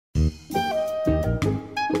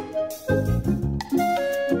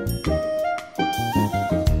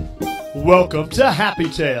Welcome to Happy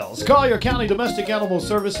Tales, Collier County Domestic Animal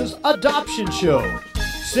Services adoption show.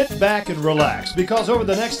 Sit back and relax because over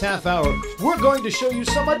the next half hour, we're going to show you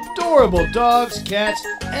some adorable dogs, cats,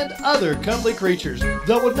 and other cuddly creatures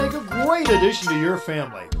that would make a great addition to your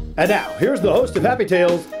family. And now, here's the host of Happy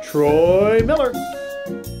Tales, Troy Miller.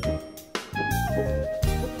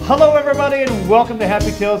 Hello everybody and welcome to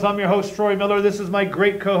Happy Tales. I'm your host Troy Miller. This is my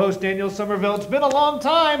great co-host Daniel Somerville. It's been a long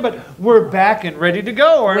time, but we're back and ready to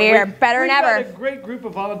go, aren't we? We're better than ever. We've got a great group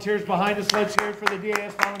of volunteers behind us. Let's hear it for the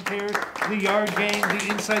DAS volunteers, the Yard Gang,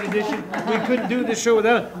 the Inside Edition. We couldn't do this show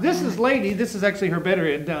without it. This is Lady. This is actually her better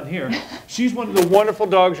end down here. She's one of the wonderful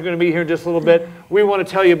dogs you're going to meet here in just a little bit. We want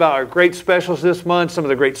to tell you about our great specials this month, some of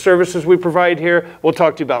the great services we provide here. We'll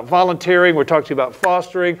talk to you about volunteering. We'll talk to you about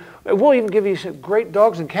fostering. We'll even give you some great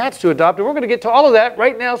dogs and cats to adopt, and we're going to get to all of that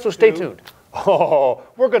right now, so stay tuned. Oh,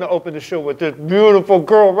 we're going to open the show with this beautiful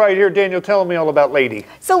girl right here. Daniel, tell me all about Lady.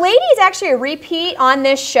 So Lady is actually a repeat on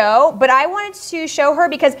this show, but I wanted to show her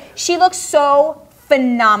because she looks so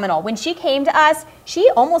phenomenal. When she came to us,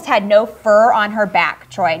 she almost had no fur on her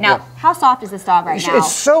back, Troy. Now, how soft is this dog right now?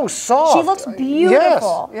 It's so soft. She looks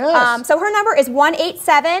beautiful. Yes. So her number is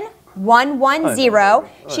 187-110.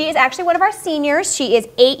 She is actually one of our seniors. She is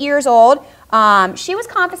 8 years old. She was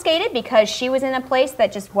confiscated because she was in a place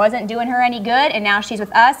that just wasn't doing her any good, and now she's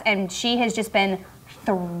with us, and she has just been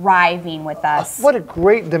thriving with us. What a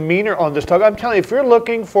great demeanor on this dog. I'm telling you, if you're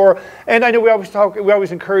looking for, and I know we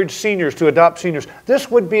always encourage seniors to adopt seniors, this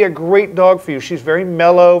would be a great dog for you. She's very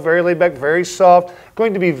mellow, very laid back, very soft,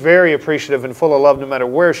 going to be very appreciative and full of love no matter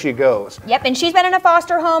where she goes. Yep, and she's been in a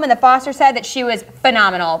foster home, and the foster said that she was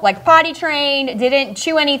phenomenal. Like potty trained, didn't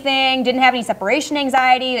chew anything, didn't have any separation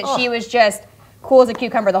anxiety, that she was just cool as a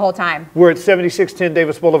cucumber the whole time. We're at 7610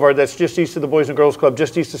 Davis Boulevard. That's just east of the Boys and Girls Club,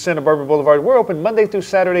 just east of Santa Barbara Boulevard. We're open Monday through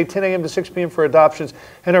Saturday, 10 a.m. to 6 p.m. for adoptions.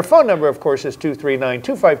 And our phone number, of course, is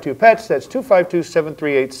 239-252-PETS. That's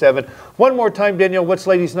 252-7387. One more time, Danielle, what's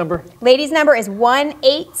Lady's number? Lady's number is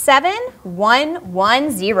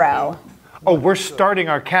 187-110. Oh, we're starting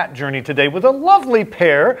our cat journey today with a lovely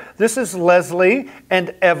pair. This is Leslie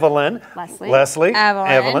and Evelyn. Leslie.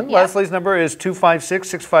 Evelyn. Yep. Leslie's number is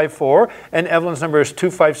 256-654, and Evelyn's number is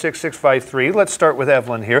 256-653. Let's start with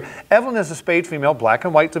Evelyn here. Evelyn is a spayed female, black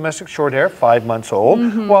and white domestic short hair, 5 months old,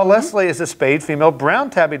 while Leslie is a spayed female, brown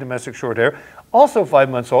tabby domestic short hair, also 5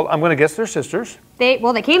 months old. I'm going to guess they're sisters. They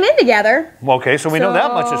came in together. Okay, so we know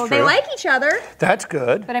that much is true. They like each other. That's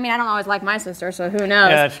good. But I mean, I don't always like my sister, so who knows?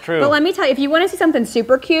 Yeah, that's true. But let me tell you, if you want to see something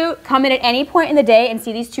super cute, come in at any point in the day and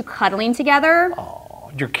see these two cuddling together.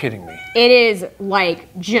 Oh, you're kidding me. It is like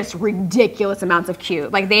just ridiculous amounts of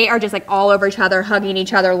cute. Like they are just like all over each other, hugging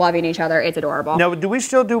each other, loving each other. It's adorable. Now, do we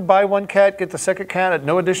still do buy one cat, get the second cat at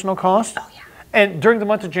no additional cost? Oh, yeah. And during the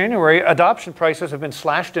month of January, adoption prices have been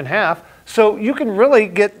slashed in half. So you can really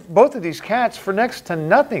get both of these cats for next to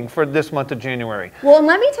nothing for this month of January. Well, and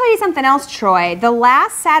let me tell you something else, Troy. The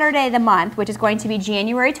last Saturday of the month, which is going to be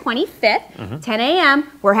January 25th, 10 a.m.,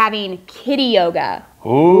 we're having kitty yoga.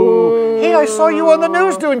 Ooh. Hey, I saw you on the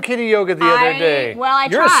news doing kitty yoga the other day. Well, I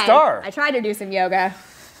tried. You're a star. I tried to do some yoga.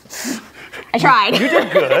 I tried. You did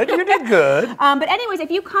good. You did good. But anyways, if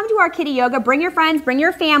you come to our kitty yoga, bring your friends, bring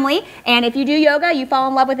your family, and if you do yoga, you fall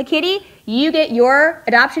in love with a kitty, you get your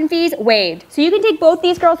adoption fees waived. So you can take both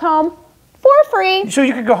these girls home for free. So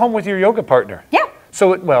you could go home with your yoga partner. Yeah.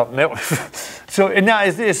 So, well, no. So now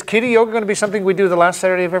is kitty yoga going to be something we do the last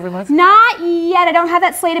Saturday of every month? Not yet. I don't have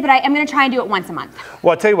that slated, but I'm going to try and do it once a month.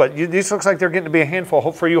 Well, I'll tell you what. These looks like they're getting to be a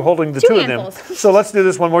handful for you holding the two of them. So let's do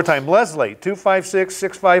this one more time. Leslie,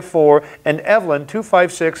 256-654, and Evelyn,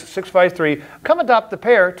 256-653. Come adopt the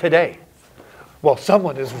pair today. Well,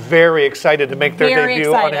 someone is very excited to make their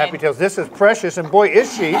debut on Happy Tales. This is Precious, and boy,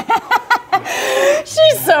 is she.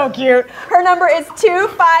 She's so cute. Her number is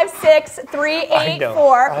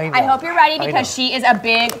 256-384. I hope you're ready because she is a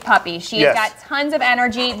big puppy. She has got tons of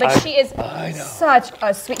energy, but she is such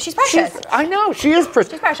a sweet. She's precious. I know, she is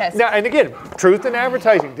precious. She's precious. Now, and again, truth in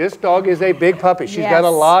advertising. This dog is a big puppy. She's got a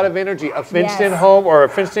lot of energy. A fenced-in home or a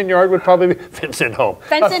fenced-in yard would probably be fenced-in home.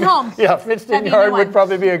 Fenced-in home. Yeah, fenced-in yard would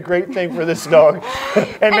probably be a great thing for this dog.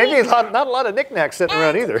 And maybe not a lot of knickknacks sitting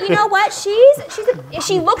around either. You know what? She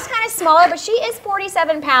looks kind of smaller, but she is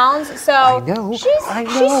 47 pounds, so she's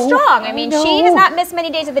strong. I mean, she has not missed many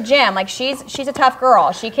days at the gym. Like she's a tough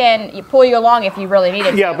girl. She can pull you along if you really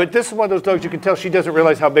needed to. Yeah, but this is one of those dogs you can tell she doesn't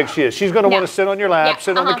realize how big she is. She's going to want to sit on your lap,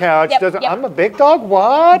 sit on the couch. I'm a big dog?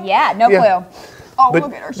 What? Yeah, no clue. Oh,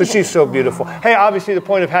 look at her. But she's so beautiful. Hey, obviously the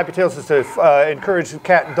point of Happy Tales is to encourage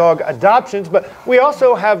cat and dog adoptions, but we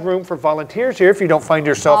also have room for volunteers here if you don't find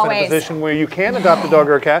yourself in a position where you can adopt a dog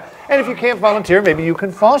or a cat. And if you can't volunteer, maybe you can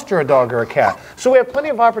foster a dog or a cat. So we have plenty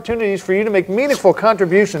of opportunities for you to make meaningful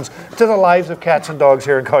contributions to the lives of cats and dogs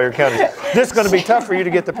here in Collier County. This is going to be tough for you to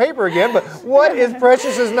get the paper again, but what is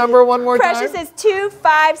Precious's number one more time? Precious is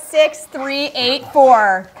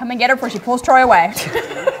 256384. Come and get her before she pulls Troy away.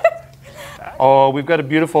 Oh, we've got a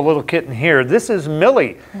beautiful little kitten here. This is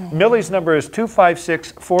Millie. Millie's number is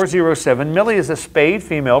 256407. Millie is a spayed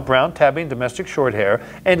female, brown tabbing domestic short hair,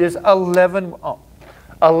 and is 11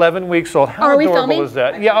 weeks old. How adorable is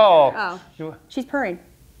that? Yeah. Oh. She's purring.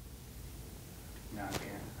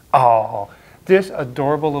 Oh, this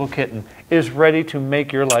adorable little kitten is ready to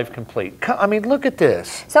make your life complete. I mean, look at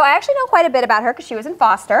this. So I actually know quite a bit about her because she was in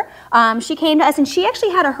foster. She came to us and she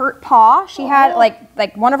actually had a hurt paw. She had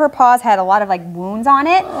like one of her paws had a lot of like wounds on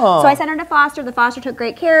it. So I sent her to foster. The foster took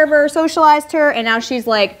great care of her, socialized her, and now she's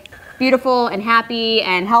like beautiful and happy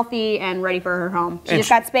and healthy and ready for her home. She just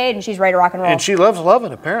got spayed and she's ready to rock and roll. And she loves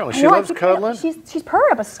loving, apparently. She loves cuddling. She's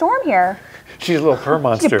purring up a storm here. She's a little purr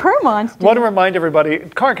monster. She's a purr monster. Want to remind everybody,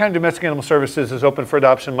 Collier County Domestic Animal Services is open for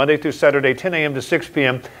adoption Monday through Saturday, 10 a.m. to 6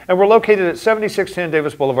 p.m. And we're located at 7610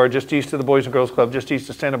 Davis Boulevard, just east of the Boys and Girls Club, just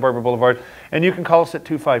east of Santa Barbara Boulevard. And you can call us at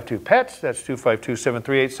 252-PETS. That's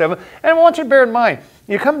 252-7387. And I want you to bear in mind,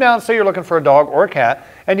 you come down, say you're looking for a dog or a cat,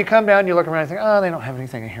 and you come down, you look around and think, oh, they don't have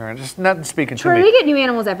anything in here. Just nothing speaking to me. We get new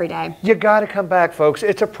animals every day. You got to come back, folks.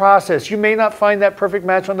 It's a process. You may not find that perfect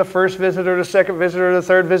match on the first visit or the second visit or the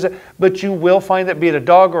third visit, but you will find that, be it a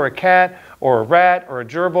dog or a cat or a rat or a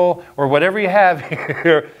gerbil or whatever you have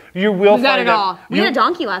here, you will find that. We got it all. We had a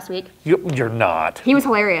donkey last week. You're not. He was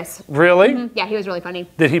hilarious. Really? Mm-hmm. Yeah, he was really funny.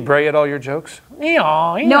 Did he bray at all your jokes? No,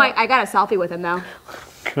 I got a selfie with him, though.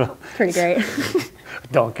 Pretty great.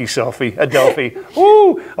 Donkey selfie, Adelphi.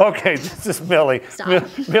 Woo! Okay, this is Millie.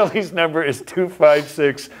 Millie's number is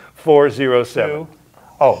 256407.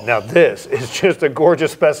 Oh, now this is just a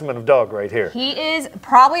gorgeous specimen of dog right here. He is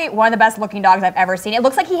probably one of the best looking dogs I've ever seen. It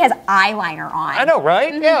looks like he has eyeliner on. I know,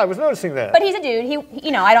 right? Mm-hmm. Yeah, I was noticing that. But he's a dude. I don't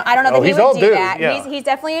know that he would do that. Yeah. He's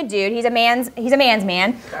definitely a dude. He's a man's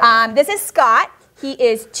man. This is Scott. He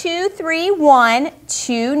is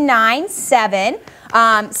 231297.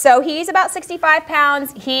 So he's about 65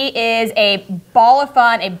 pounds. He is a ball of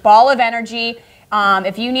fun, a ball of energy.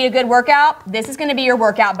 If you need a good workout, this is going to be your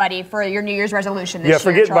workout buddy for your New Year's resolution this year. Yeah,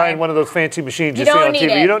 forget buying one of those fancy machines you see on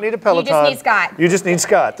TV. You don't need a Peloton. You just need Scott. You just need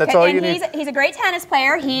Scott. That's all you need. He's a great tennis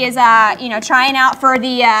player. He is, trying out for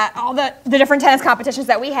the all the different tennis competitions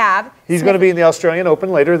that we have. He's going to be in the Australian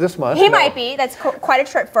Open later this month. He might be. That's quite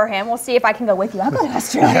a trip for him. We'll see if I can go with you. I'll go to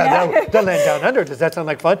Australia. Yeah, down under. Does that sound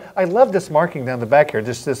like fun? I love this marking down the back here.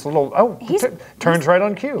 Just this little, turns right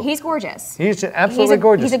on cue. He's gorgeous. He's absolutely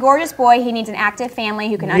gorgeous. He's a gorgeous boy. He needs an active family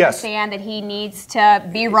who can understand that he needs to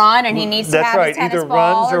be run and he needs to have his tennis either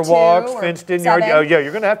ball runs or walks, fenced in yard. Oh, yeah,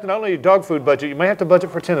 you're going to have to not only dog food budget, you might have to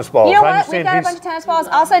budget for tennis balls. You know what? We've got a bunch of tennis balls.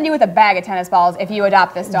 I'll send you with a bag of tennis balls if you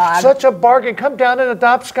adopt this dog. Such a bargain. Come down and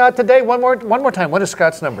adopt Scott today. One more time. What is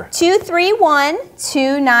Scott's number?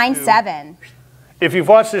 231297. If you've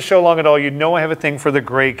watched this show long at all, you know I have a thing for the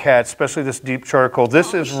gray cat, especially this deep charcoal.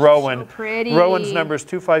 This is Rowan. So pretty. Rowan's number is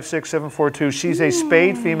 256742. She's a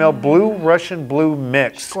spayed female, blue Russian blue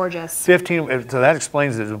mix. She's gorgeous. 15. So that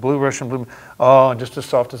explains it. The blue Russian blue. Oh, just as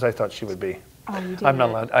soft as I thought she would be. Oh, you did. I'm not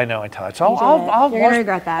allowed. I know I touch. You're gonna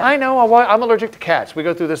regret that. I know. I'm allergic to cats. We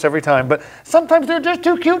go through this every time, but sometimes they're just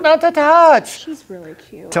too cute not to touch. She's really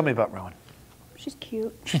cute. Tell me about Rowan. She's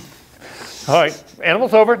cute. All right,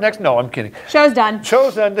 animals over. Next, no, I'm kidding. Show's done.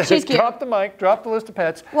 Show's done. She's cute. Drop the mic. Drop the list of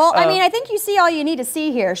pets. Well, I mean, I think you see all you need to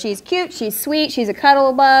see here. She's cute. She's sweet. She's a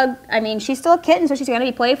cuddle bug. I mean, she's still a kitten, so she's going to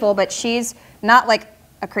be playful, but she's not like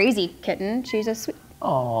a crazy kitten. She's a sweet.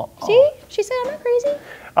 Oh. See? She said I'm not crazy.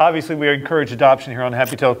 Obviously, we encourage adoption here on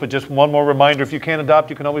Happy Tales, but just one more reminder, if you can't adopt,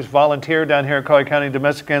 you can always volunteer down here at Collier County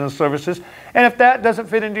Domestic Animal Services. And if that doesn't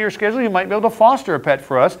fit into your schedule, you might be able to foster a pet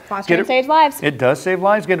for us. Fostering saves lives. It does save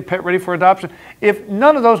lives. Get a pet ready for adoption. If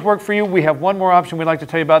none of those work for you, we have one more option we'd like to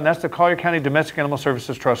tell you about, and that's the Collier County Domestic Animal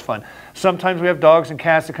Services Trust Fund. Sometimes we have dogs and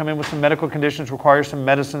cats that come in with some medical conditions, require some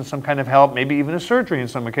medicine, some kind of help, maybe even a surgery in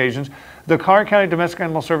some occasions. The Collier County Domestic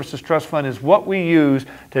Animal Services Trust Fund is what we use use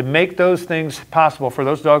to make those things possible for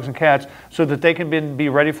those dogs and cats so that they can be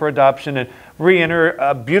ready for adoption and re-enter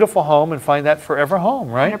a beautiful home and find that forever home,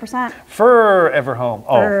 right? 100%. Forever home.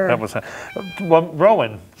 Oh, that was well,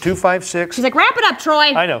 Rowan, 256. She's like, wrap it up,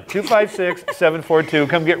 Troy. I know, 256-742.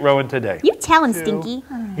 Come get Rowan today. You tell him, Stinky.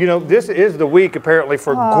 You know, this is the week apparently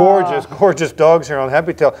for gorgeous, gorgeous dogs here on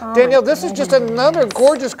Happy Tail. Danielle, this is just another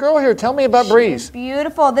gorgeous girl here. Tell me about Breeze.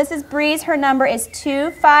 Beautiful. This is Breeze. Her number is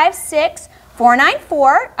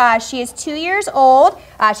 256-494. She is 2 years old.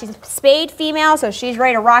 She's a spayed female, so she's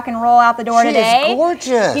ready to rock and roll out the door today. She is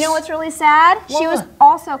gorgeous. You know what's really sad? What? She was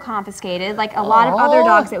also confiscated, like a lot of other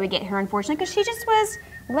dogs that we get here, unfortunately, because she just was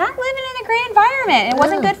not living in a great environment. It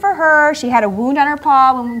wasn't good for her. She had a wound on her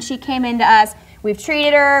paw when she came into us. We've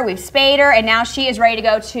treated her, we've spayed her, and now she is ready to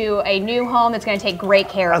go to a new home that's going to take great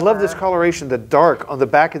care of her. I love this coloration, the dark on the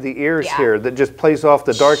back of the ears here that just plays off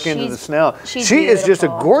the dark end of the snout. She is just a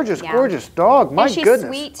gorgeous, gorgeous dog. My goodness. She's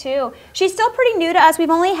sweet too. She's still pretty new to us. We've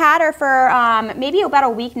only had her for maybe about a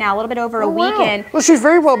week now, a little bit over a week. And well, she's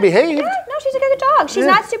very well behaved. Yeah, no, she's a good dog. She's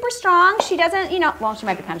not super strong. She doesn't, you know, well, she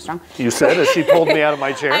might be kind of strong. You said as she pulled me out of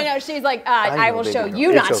my chair. I know. She's like, I will show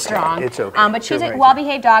you not strong. It's okay. But she's a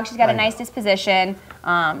well-behaved dog. She's got a nice disposition.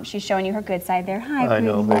 She's showing you her good side there. Hi, I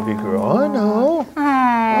know, baby girl. I know.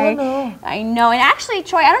 Hi. I know. I know. And actually,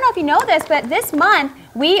 Troy, I don't know if you know this, but this month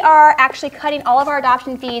we are actually cutting all of our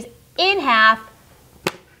adoption fees in half.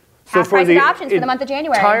 So for the adoptions for the month of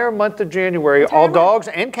January. Entire month of January, all dogs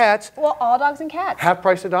and cats. Well, all dogs and cats. Half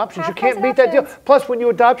price adoptions. You can't beat that deal. Plus, when you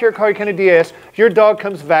adopt your Collie County DAS, your dog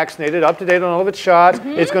comes vaccinated, up to date on all of its shots.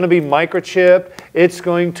 It's going to be microchipped. It's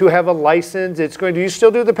going to have a license. It's going to. Do you still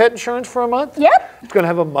do the pet insurance for a month? Yep. It's going to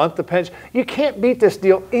have a month of pension. You can't beat this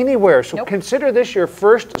deal anywhere. So consider this your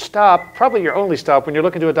first stop, probably your only stop when you're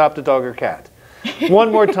looking to adopt a dog or cat.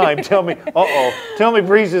 One more time, tell me, tell me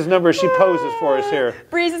Breeze's number she poses for us here.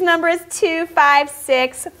 Breeze's number is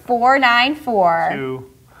 256-494.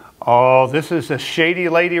 Oh, this is a shady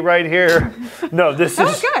lady right here. No, this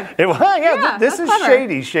is good. This is clever.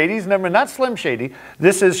 Shady. Shady's number, not Slim Shady.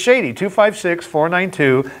 This is Shady,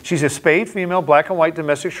 256-492. She's a spayed female, black and white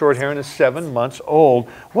domestic short hair, and is 7 months old.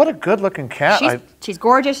 What a good-looking cat. She's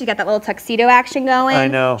gorgeous. She's got that little tuxedo action going. I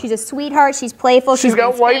know. She's a sweetheart. She's playful. She's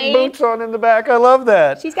got white boots on in the back. I love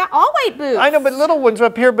that. She's got all white boots. I know, but little ones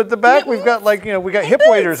up here, but the back we've got we got hip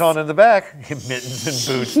waders on in the back. Mittens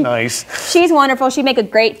and boots, nice. She's wonderful. She'd make a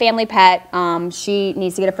great family pet. She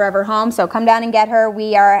needs to get a forever home, so come down and get her.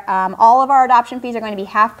 We are all of our adoption fees are going to be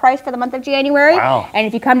half price for the month of January. Wow. And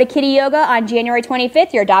if you come to Kitty Yoga on January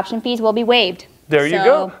 25th, your adoption fees will be waived. There you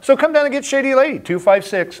go. So come down and get Shady Lady,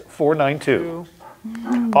 256-492.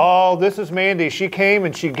 Oh, this is Mandy. She came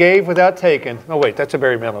and she gave without taking. Oh, wait, that's a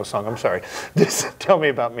Barry Manilow song. I'm sorry. Tell me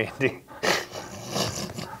about Mandy.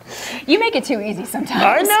 You make it too easy sometimes.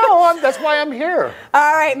 I know. That's why I'm here.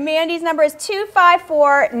 All right. Mandy's number is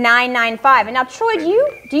 254-995. And now, Troy, do you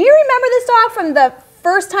remember this dog from the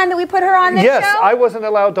first time that we put her on this show? Yes, I wasn't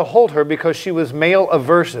allowed to hold her because she was male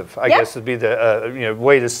aversive, I guess would be the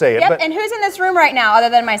way to say it. Yep, and who's in this room right now other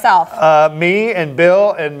than myself? Me and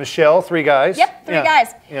Bill and Michelle, 3 guys. Yep, 3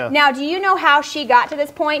 guys. Yeah. Now, do you know how she got to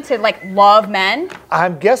this point to love men?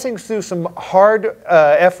 I'm guessing through some hard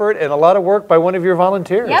effort and a lot of work by one of your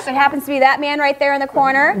volunteers. Yep, it happens to be that man right there in the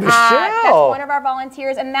corner. Michelle! That's one of our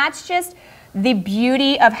volunteers, and that's just the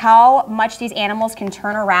beauty of how much these animals can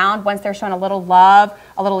turn around once they're shown a little love,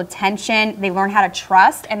 a little attention. They learn how to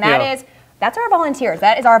trust, and that's our volunteers.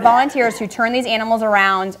 That is our volunteers who turn these animals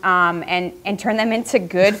around and turn them into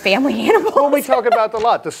good family animals. Well, we talk about a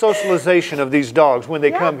lot, the socialization of these dogs when they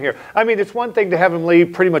come here. I mean, it's one thing to have them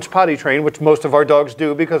leave pretty much potty trained, which most of our dogs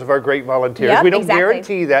do because of our great volunteers. We don't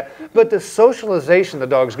guarantee that, but the socialization the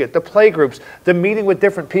dogs get, the play groups, the meeting with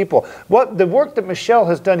different people. The work that Michelle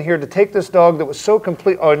has done here to take this dog that was so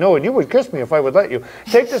complete, oh no, and you would kiss me if I would let you,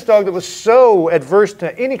 take this dog that was so adverse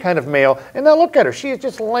to any kind of male, and now look at her, she is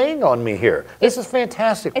just laying on me here. This is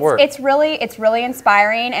fantastic work. It's really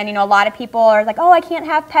inspiring, and a lot of people are like, oh, I can't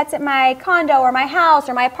have pets at my condo or my house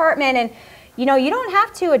or my apartment, and you don't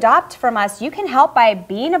have to adopt from us. You can help by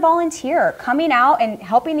being a volunteer, coming out and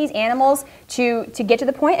helping these animals to get to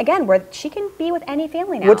the point, again, where she can be with any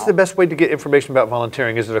family now. What's the best way to get information about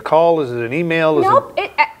volunteering? Is it a call? Is it an email? Nope.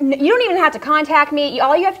 You don't even have to contact me.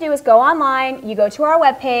 All you have to do is go online. You go to our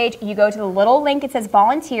webpage. You go to the little link. It says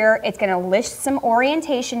volunteer. It's going to list some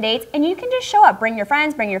orientation dates, and you can just show up. Bring your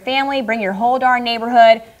friends, bring your family, bring your whole darn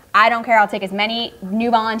neighborhood. I don't care. I'll take as many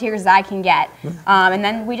new volunteers as I can get. And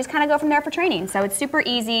then we just kind of go from there for training. So it's super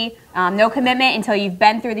easy. No commitment until you've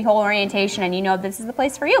been through the whole orientation and you know this is the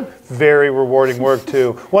place for you. Very rewarding work,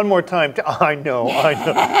 too. One more time. I know.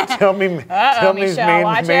 Tell me Mandy's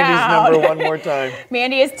number one more time.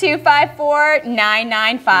 Mandy is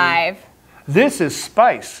 254-995. This is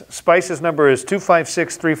Spice. Spice's number is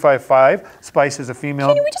 256-355. Spice is a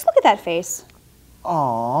female. Can we just look at that face?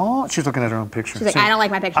 Aww, she's looking at her own picture. She's like, I don't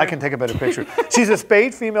like my picture. I can take a better picture. She's a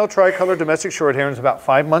spayed female tricolor domestic short hair and is about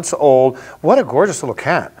 5 months old. What a gorgeous little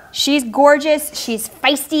cat. She's gorgeous, she's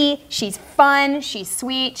feisty, she's fun, she's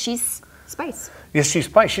sweet, she's Spice. Yes, she's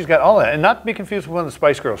Spice. She's got all that. And not to be confused with one of the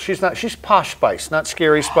Spice Girls. She's posh Spice, not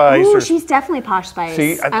scary Spice. Ooh, she's definitely posh Spice.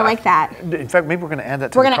 See, I like that. In fact, maybe we're going to add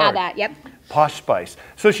that to the card. We're going to add that, yep. Posh Spice.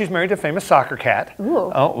 So she's married to a famous soccer cat. Ooh,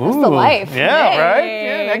 that's the life. Yeah, hey. Right?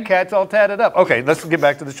 Yeah, that cat's all tatted up. Okay, let's get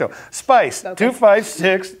back to the show. Spice,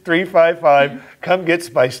 256-355. Come get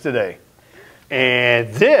Spice today.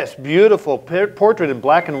 And this beautiful portrait in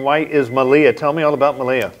black and white is Malia. Tell me all about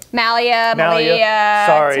Malia. Malia,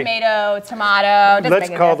 sorry. Tomato. Let's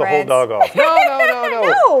call the whole dog off. No.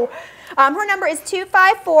 No. Her number is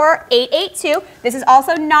 254-882. This is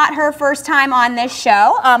also not her first time on this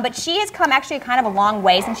show, but she has come actually kind of a long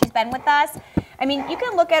way since she's been with us. I mean, you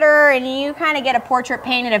can look at her and you kind of get a portrait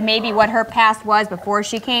painted of maybe what her past was before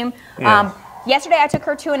she came. Yeah. Yesterday, I took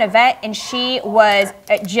her to an event, and she was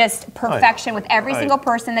just perfection with every single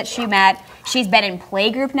person that she met. She's been in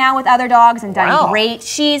playgroup now with other dogs and done great.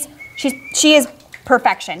 She is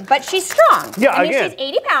perfection, but she's strong. Yeah, I mean, she's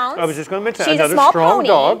 80 pounds. I was just going to mention she's another a small strong pony.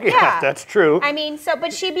 dog. Yeah, that's true. I mean,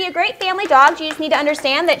 but she'd be a great family dog. You just need to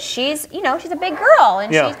understand that she's a big girl,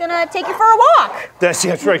 and she's going to take you for a walk. That's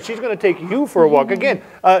right. She's going to take you for a walk. Again,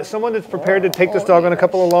 someone that's prepared to take this dog on a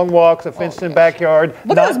couple of long walks, a fenced-in backyard.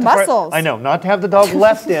 Look at those muscles. I know, not to have the dog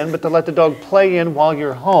left in, but to let the dog play in while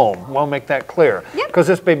you're home. We'll make that clear. Because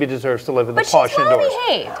this baby deserves to live in the posh indoors. But she's well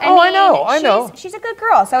behaved. I know. She's a good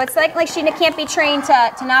girl, so it's like she can't be trained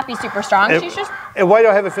to not be super strong. She's just. And why do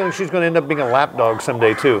I have a feeling she's going to end up being a lap dog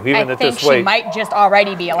someday too, even at this weight? I think she might just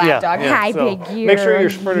already be a lap dog. Hi, so big ear. Make sure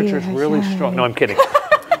your furniture is really strong. No, I'm kidding.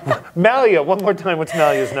 Malia, one more time. What's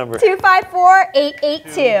Malia's number?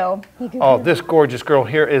 254-882. Oh, this gorgeous girl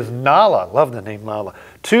here is Nala. Love the name Nala.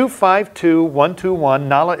 252-121.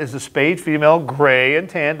 Nala is a spayed female, gray and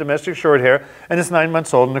tan, domestic short hair, and is 9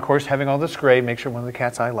 months old. And of course, having all this gray makes her one of the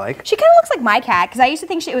cats I like. She kind of looks like my cat, because I used to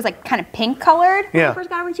think it was like kind of pink colored when I first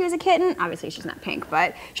got her when she was a kitten. Obviously, she's not pink,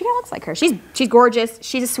 but she kind of looks like her. She's gorgeous.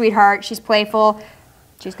 She's a sweetheart. She's playful.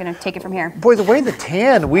 She's going to take it from here. Boy, the way the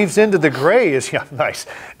tan weaves into the gray is nice.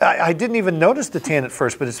 I didn't even notice the tan at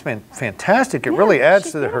first, but it's been fantastic. It really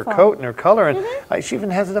adds to her coat and her color, and she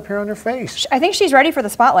even has it up here on her face. I think she's ready for the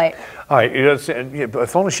spotlight. All right,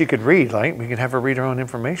 if only she could read, like, we can have her read her own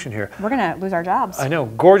information here. We're going to lose our jobs. I know.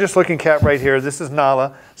 Gorgeous looking cat right here. This is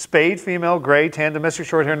Nala, spayed female, gray, tan, domestic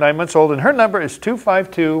short hair, 9 months old, and her number is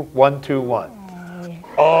 252-121.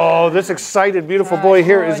 Oh, this excited, beautiful boy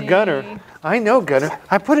here is Gunner. I know, Gunner.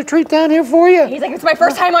 I put a treat down here for you. He's like, it's my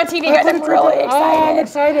first time on TV. I'm really excited. Oh, I'm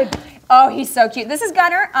excited. Oh, he's so cute. This is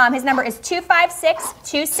Gunner. His number is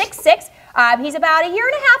 256-266. He's about a year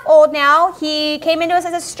and a half old now. He came into us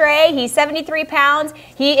as a stray. He's 73 pounds.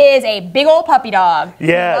 He is a big old puppy dog.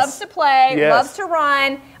 Yes. He loves to play, loves to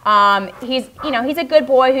run. He's a good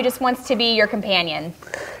boy who just wants to be your companion.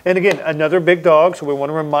 And again, another big dog, so we want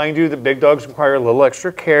to remind you that big dogs require a little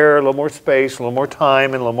extra care, a little more space, a little more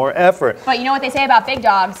time, and a little more effort. But you know what they say about big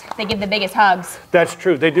dogs? They give the biggest hugs. That's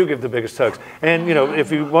true. They do give the biggest hugs. And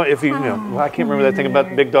if you well, I can't remember that thing about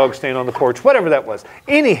the big dog staying on the porch, whatever that was.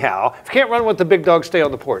 Anyhow, if you can't run with the big dog, stay on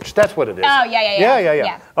the porch. That's what it is. Oh,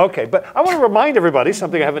 yeah. Okay, but I want to remind everybody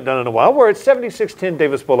something I haven't done in a while. We're at 7610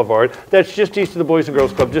 Davis Boulevard. That's just east of the Boys and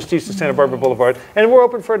Girls Club, just east of Santa Barbara Boulevard. And we're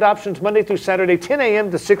open for adoptions Monday through Saturday, 10 a.m.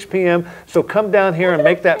 to 6 p.m. So come down here and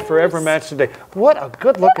make that forever match today. What a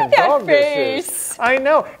good-looking dog this is. I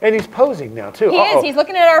know. And he's posing now, too. He is. He's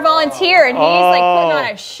looking at our volunteer, and he's like putting on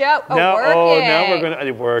a show. Now we're going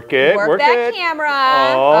to work it. Work that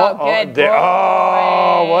camera. Good boy.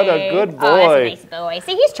 Oh, what a good boy. Oh, that's a nice boy.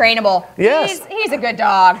 See, he's trainable. Yes. He's a good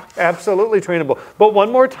dog. Absolutely trainable. But one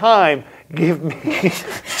more time, give me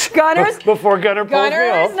Gunner's before Gunner pulls me off.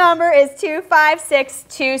 Gunner's number is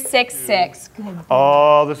 256-266.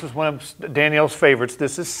 Oh, this is one of Danielle's favorites.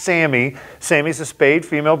 This is Sammy. Sammy's a spayed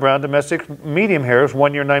female brown domestic medium hair, is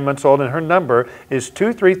 1 year 9 months old, and her number is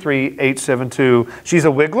 233-872. She's a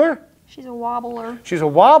wiggler? She's a wobbler. She's a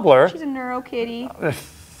wobbler. She's a neuro kitty.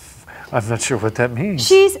 I'm not sure what that means.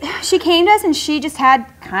 She came to us and she just had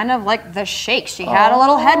kind of like the shakes. She had a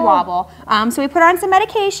little head wobble. So we put her on some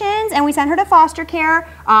medications and we sent her to foster care.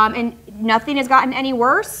 And nothing has gotten any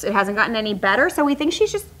worse. It hasn't gotten any better. So we think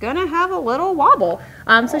she's just gonna have a little wobble.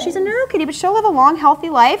 So she's a neuro kitty, but she'll live a long, healthy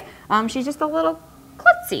life. She's just a little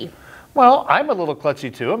klutzy. Well, I'm a little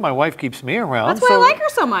klutzy too, and my wife keeps me around. That's why I like her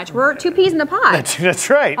so much. We're two peas in a pod. That's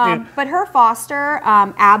right. But her foster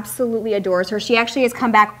absolutely adores her. She actually has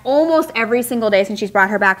come back almost every single day since she's brought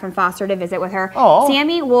her back from foster to visit with her. Aww.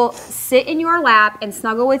 Sammy will sit in your lap and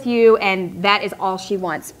snuggle with you, and that is all she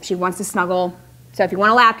wants. She wants to snuggle. So if you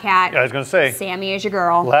want a lap cat, I was going to say, Sammy is your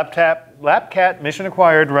girl. Lap cat, mission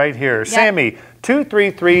acquired right here. Yep. Sammy,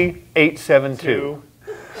 233872.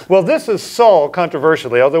 Well, this is Saul,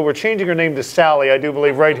 controversially, although we're changing her name to Sally, I do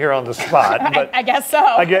believe, right here on the spot. But I guess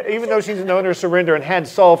so. Even though she's known her surrender and had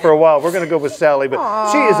Saul for a while, we're going to go with Sally.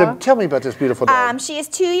 But she is tell me about this beautiful dog. She is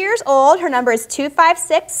 2 years old. Her number is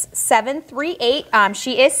 256738.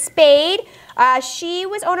 She is spayed. She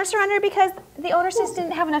was owner surrendered because the owners just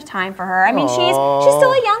didn't have enough time for her. I mean, she's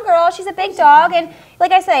still a young girl. She's a big dog, and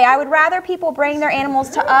like I say, I would rather people bring their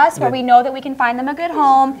animals to us where we know that we can find them a good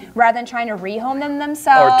home rather than trying to rehome them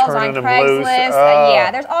themselves on Craigslist.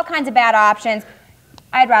 Yeah, there's all kinds of bad options.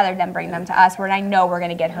 I'd rather them bring them to us where I know we're going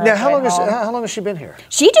to get her. Now, how long has she been here?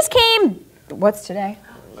 She just came. What's today?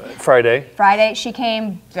 Friday. She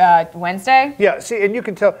came Wednesday. Yeah, see, and you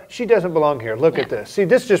can tell she doesn't belong here. Look at this. See,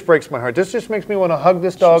 this just breaks my heart. This just makes me want to hug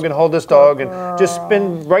this dog and hold this dog and just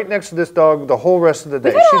spend right next to this dog the whole rest of the day.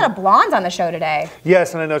 We've had a lot of blondes on the show today.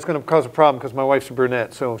 Yes, and I know it's going to cause a problem because my wife's a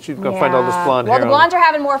brunette, so she's going to find all this blonde hair. Well, the blondes are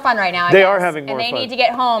having more fun right now. They are having more fun. And they need to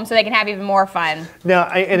get home so they can have even more fun. Now,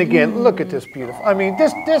 and again, look at this beautiful. I mean,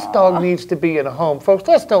 this dog needs to be in a home. Folks,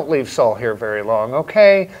 let's don't leave Saul here very long,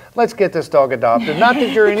 okay? Let's get this dog adopted. Not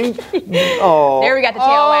that you're any... Oh. There we got the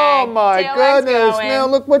tail wag. Oh my goodness! Now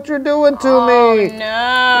look what you're doing to me.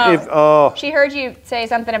 No. She heard you say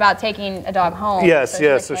something about taking a dog home. Yes,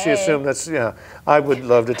 yes. So she assumed that's I would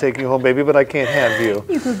love to take you home, baby, but I can't have you.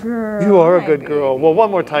 You're a good girl. You are a good girl. Well, one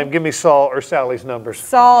more time, give me Saul or Sally's numbers.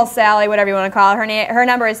 Saul, Sally, whatever you want to call her. Her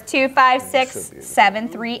number is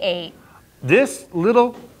 256738. This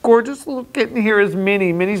little gorgeous little kitten here is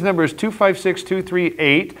Minnie. Minnie's number is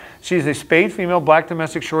 256238. She's a spayed female, black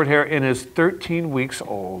domestic short hair, and is 13 weeks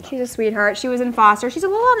old. She's a sweetheart. She was in foster. She's a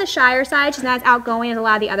little on the shyer side. She's not as outgoing as a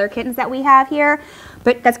lot of the other kittens that we have here.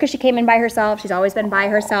 But that's because she came in by herself. She's always been by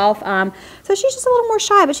herself. So she's just a little more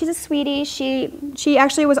shy, but she's a sweetie. She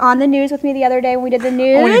actually was on the news with me the other day when we did the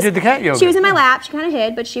news. Oh, when you did the cat yoga. She was in my lap. She kind of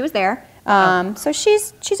hid, but she was there. So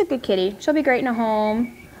she's a good kitty. She'll be great in a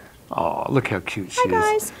home. Oh, look how cute she is. Hi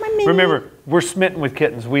guys, my Minnie. Remember, we're smitten with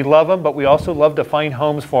kittens. We love them, but we also love to find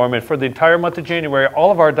homes for them. And for the entire month of January, all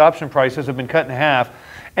of our adoption prices have been cut in half.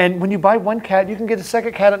 And when you buy one cat, you can get a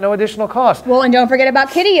second cat at no additional cost. Well, and don't forget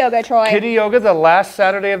about kitty yoga, Troy. Kitty yoga, the last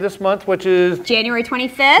Saturday of this month, which is January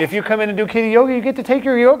 25th. If you come in and do kitty yoga, you get to take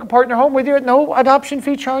your yoga partner home with you at no adoption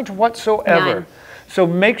fee charge whatsoever. None. So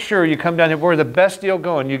make sure you come down here. We're the best deal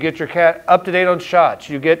going. You get your cat up to date on shots.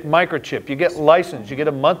 You get microchip. You get license. You get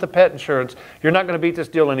a month of pet insurance. You're not going to beat this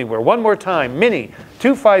deal anywhere. One more time. Minnie,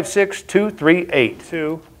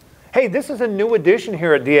 256238. Hey, this is a new addition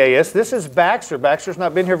here at DAS. This is Baxter. Baxter's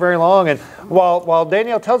not been here very long. And while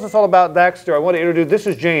Danielle tells us all about Baxter, I want to introduce, this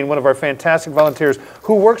is Jane, one of our fantastic volunteers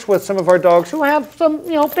who works with some of our dogs who have some,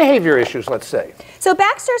 behavior issues, let's say. So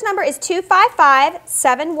Baxter's number is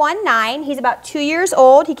 255719. He's about 2 years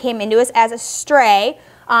old. He came into us as a stray.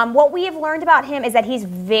 What we have learned about him is that he's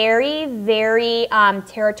very, very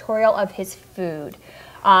territorial of his food.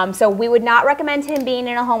 So we would not recommend him being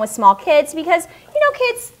in a home with small kids because,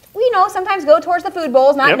 kids, sometimes go towards the food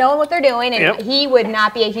bowls, not knowing what they're doing, and he would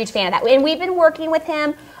not be a huge fan of that. And we've been working with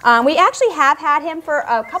him. We actually have had him for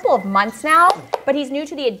a couple of months now, but he's new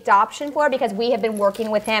to the adoption floor because we have been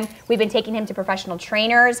working with him. We've been taking him to professional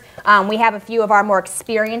trainers. We have a few of our more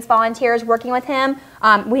experienced volunteers working with him.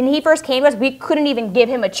 When he first came to us, we couldn't even give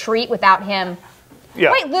him a treat without him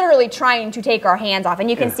quite literally trying to take our hands off. And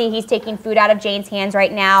you can see he's taking food out of Jane's hands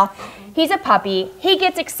right now. He's a puppy. He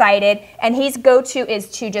gets excited, and his go-to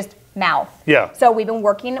is to just mouth. Yeah. So we've been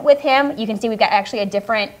working with him. You can see we've got actually a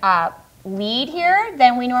different lead here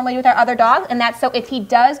than we normally do with our other dogs, and that's so if he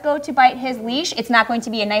does go to bite his leash, it's not going to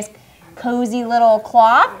be a nice cozy little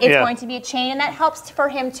cloth. It's going to be a chain, and that helps for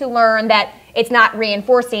him to learn that it's not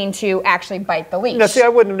reinforcing to actually bite the leash. Now, see, I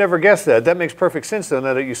wouldn't have never guessed that. That makes perfect sense, though,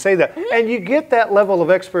 now that you say that. And you get that level of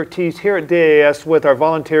expertise here at DAS with our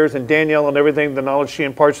volunteers and Danielle and everything, the knowledge she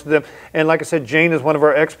imparts to them. And like I said, Jane is one of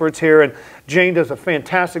our experts here, and Jane does a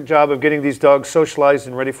fantastic job of getting these dogs socialized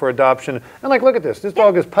and ready for adoption. And like, look at this. This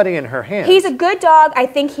dog is putty in her hand. He's a good dog. I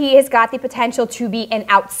think he has got the potential to be an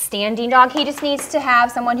outstanding dog. He just needs to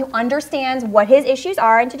have someone who understands what his issues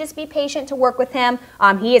are and to just be patient to work with him.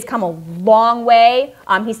 He has come a long way.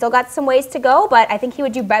 He's still got some ways to go, but I think he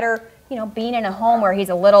would do better, you know, being in a home where he's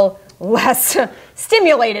a little less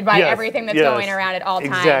stimulated by everything that's going around at all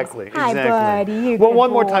times. Exactly. Hi, buddy. You're well, good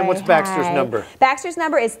one more boy. time, what's Baxter's number? Baxter's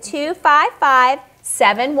number is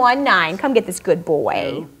 255-719. Come get this good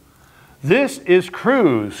boy. This is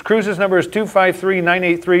Cruz. Cruz's number is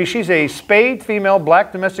 253-983. She's a spayed female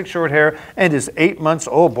black domestic short hair and is 8 months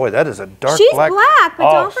old. Boy, that is a dark black. She's black,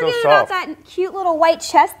 but don't so forget about that cute little white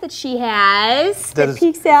chest that she has that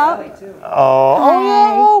peeks out.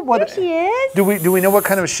 What? There she is. Do we know what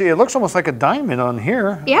kind of it looks almost like a diamond on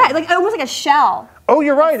here. Yeah, like almost like a shell. Oh,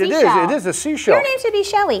 you're right. It is. Seashell. It is a seashell. Your name should be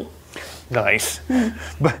Shelly. Nice.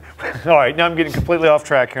 But, all right, now I'm getting completely off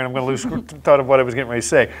track here, and I'm going to lose thought of what I was getting ready to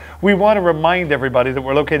say. We want to remind everybody that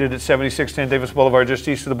we're located at 7610 Davis Boulevard, just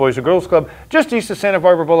east of the Boys and Girls Club, just east of Santa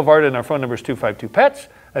Barbara Boulevard, and our phone number is 252-PETS.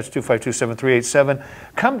 That's 252-7387.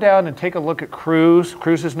 Come down and take a look at Cruz.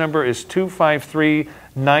 Cruz's number is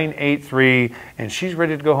 253-983, and she's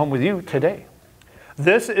ready to go home with you today.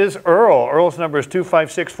 This is Earl. Earl's number is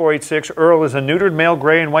 256-486. Earl is a neutered male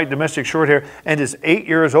gray and white domestic shorthair and is 8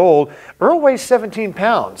 years old. Earl weighs 17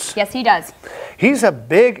 pounds. Yes, he does. He's a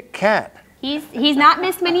big cat. He's not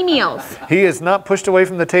missed many meals. He is not pushed away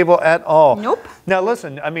from the table at all. Nope. Now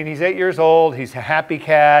listen, I mean, he's 8 years old. He's a happy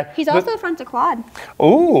cat. He's also front to quad.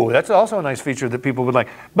 Oh, that's also a nice feature that people would like.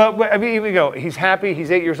 But I mean, here we go. He's happy. He's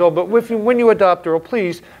 8 years old. But when you adopt Earl,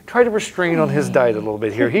 please try to restrain on his diet a little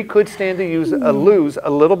bit here. He could stand to lose a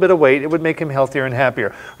little bit of weight. It would make him healthier and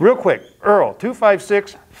happier. Real quick, Earl,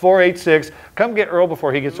 256-486. Come get Earl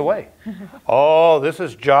before he gets away. Oh, this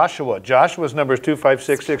is Joshua. Joshua's number is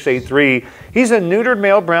 256-683. He's a neutered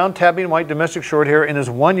male brown tabby and white domestic shorthair and is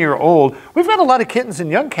 1 year old. We've got a lot of kittens and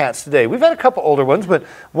young cats today. We've had a couple older ones, but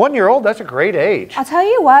 1 year old, that's a great age. I'll tell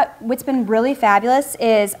you what's been really fabulous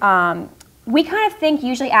is we kind of think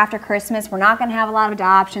usually after Christmas we're not going to have a lot of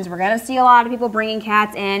adoptions. We're going to see a lot of people bringing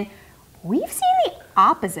cats in. We've seen the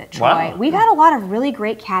opposite, Troy. Wow. We've had a lot of really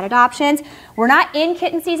great cat adoptions. We're not in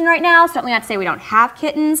kitten season right now, certainly not to say we don't have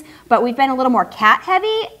kittens, but we've been a little more cat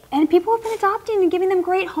heavy, and people have been adopting and giving them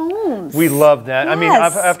great homes. We love that. Yes. I mean,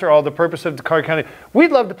 after all, the purpose of the Collier County,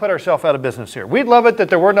 we'd love to put ourselves out of business here. We'd love it that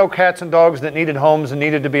there were no cats and dogs that needed homes and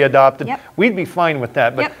needed to be adopted. Yep. We'd be fine with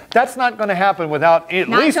that, but that's not going to happen without at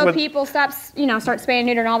not least until people start spaying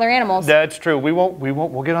and neutering all their animals. That's true.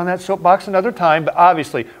 We'll get on that soapbox another time, but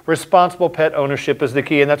obviously responsible pet ownership is the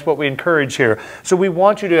key, and that's what we encourage here. So we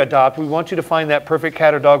want you to adopt. We want you to find that perfect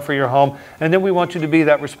cat or dog for your home, and then we want you to be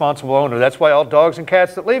that responsible owner. That's why all dogs and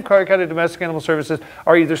cats that leave Collier County Domestic Animal Services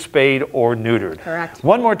are either spayed or neutered. Correct.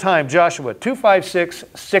 One more time, Joshua,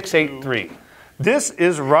 256-683. This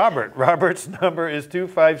is Robert. Robert's number is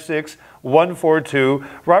 256-142.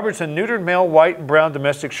 Robert's a neutered male white and brown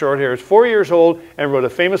domestic shorthair. Is 4 years old and wrote a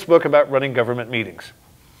famous book about running government meetings.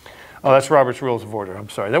 Oh, that's Robert's Rules of Order. I'm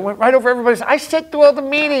sorry. That went right over everybody's. I sit through all the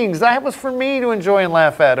meetings. That was for me to enjoy and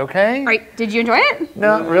laugh at, okay? Right. Did you enjoy it?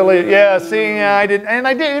 Not really. Yeah, see, I didn't. And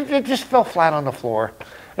I did. It just fell flat on the floor.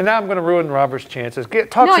 And now I'm going to ruin Robert's chances.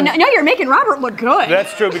 No, you're making Robert look good.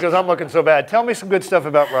 That's true because I'm looking so bad. Tell me some good stuff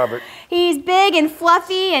about Robert. He's big and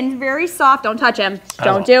fluffy and very soft. Don't touch him.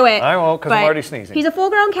 Don't do it. I won't because I'm already sneezing. He's a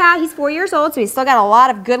full-grown cat. He's 4 years old, so he's still got a lot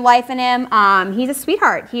of good life in him. He's a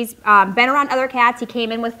sweetheart. He's been around other cats. He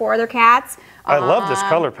came in with 4 other cats. I love this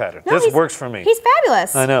color pattern. This works for me. He's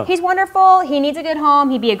fabulous. I know. He's wonderful. He needs a good home.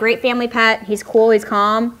 He'd be a great family pet. He's cool. He's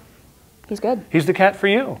calm. He's good. He's the cat for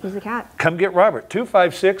you. He's the cat. Come get Robert,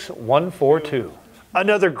 256-142.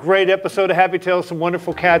 Another great episode of Happy Tales, some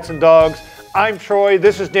wonderful cats and dogs. I'm Troy.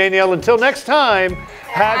 This is Danielle. Until next time,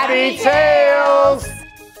 Happy Tales!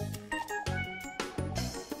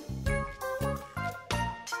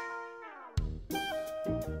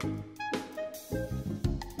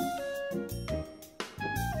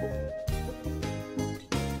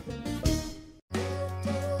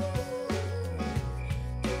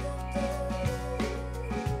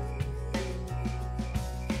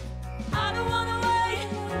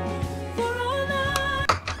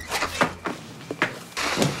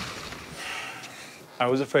 I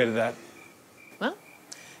was afraid of that. Well,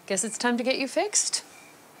 guess it's time to get you fixed.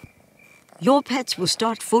 Your pets will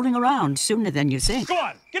start fooling around sooner than you think. Go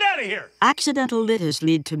on, get out of here! Accidental litters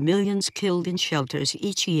lead to millions killed in shelters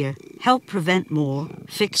each year. Help prevent more.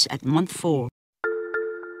 Fix at month 4.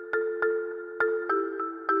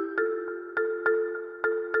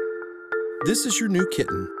 This is your new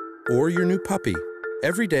kitten, or your new puppy.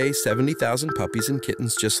 Every day, 70,000 puppies and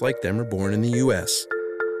kittens just like them are born in the U.S.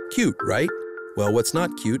 Cute, right? Well, what's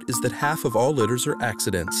not cute is that half of all litters are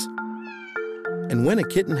accidents. And when a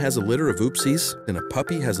kitten has a litter of oopsies and a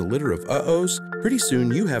puppy has a litter of uh-ohs, pretty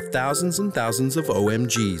soon you have thousands and thousands of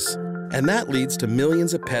OMGs. And that leads to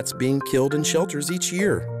millions of pets being killed in shelters each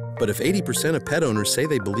year. But if 80% of pet owners say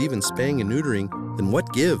they believe in spaying and neutering, then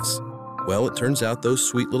what gives? Well, it turns out those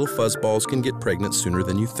sweet little fuzzballs can get pregnant sooner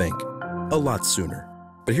than you think. A lot sooner.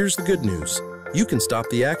 But here's the good news. You can stop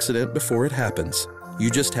the accident before it happens. You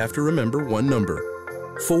just have to remember one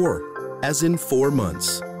number. 4, as in 4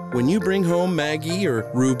 months. When you bring home Maggie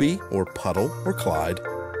or Ruby or Puddle or Clyde,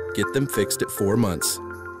 get them fixed at 4 months.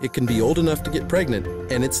 It can be old enough to get pregnant,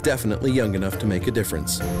 and it's definitely young enough to make a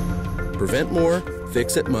difference. Prevent more,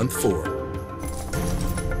 fix at month 4.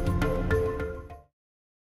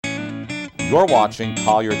 You're watching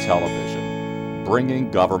Collier Television,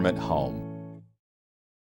 bringing government home.